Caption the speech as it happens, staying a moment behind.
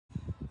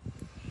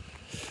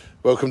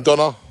Welcome,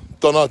 Donna.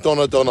 Donna,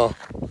 Donna, Donna.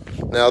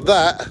 Now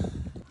that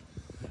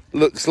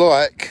looks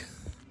like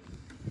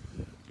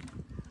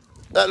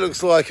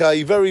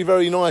a very,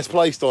 very nice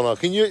place, Donna.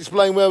 Can you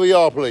explain where we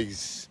are,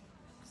 please?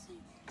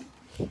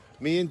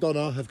 Me and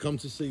Donna have come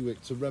to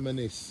Seawick to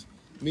reminisce.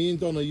 Me and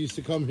Donna used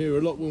to come here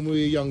a lot when we were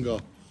younger.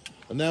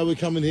 And now we're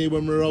coming here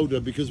when we're older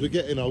because we're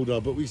getting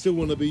older, but we still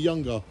want to be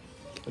younger.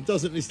 And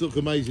doesn't this look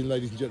amazing,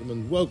 ladies and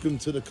gentlemen? Welcome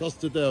to the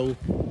Costa del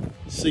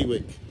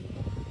Seawick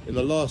in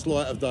the last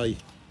light of day.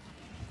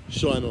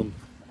 Shine on.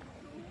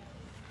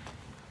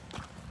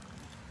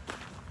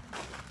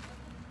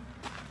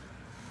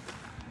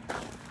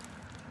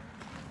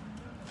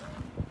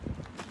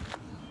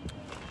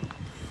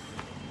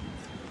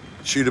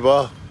 Shooter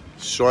bar,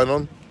 shine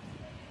on.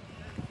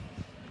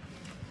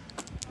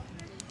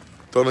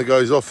 Donna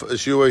goes off as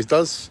she always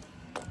does.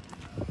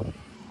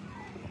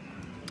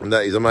 And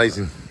that is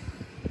amazing.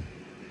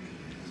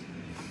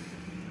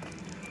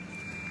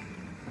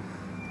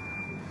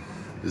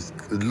 As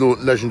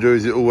legendary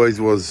as it always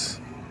was.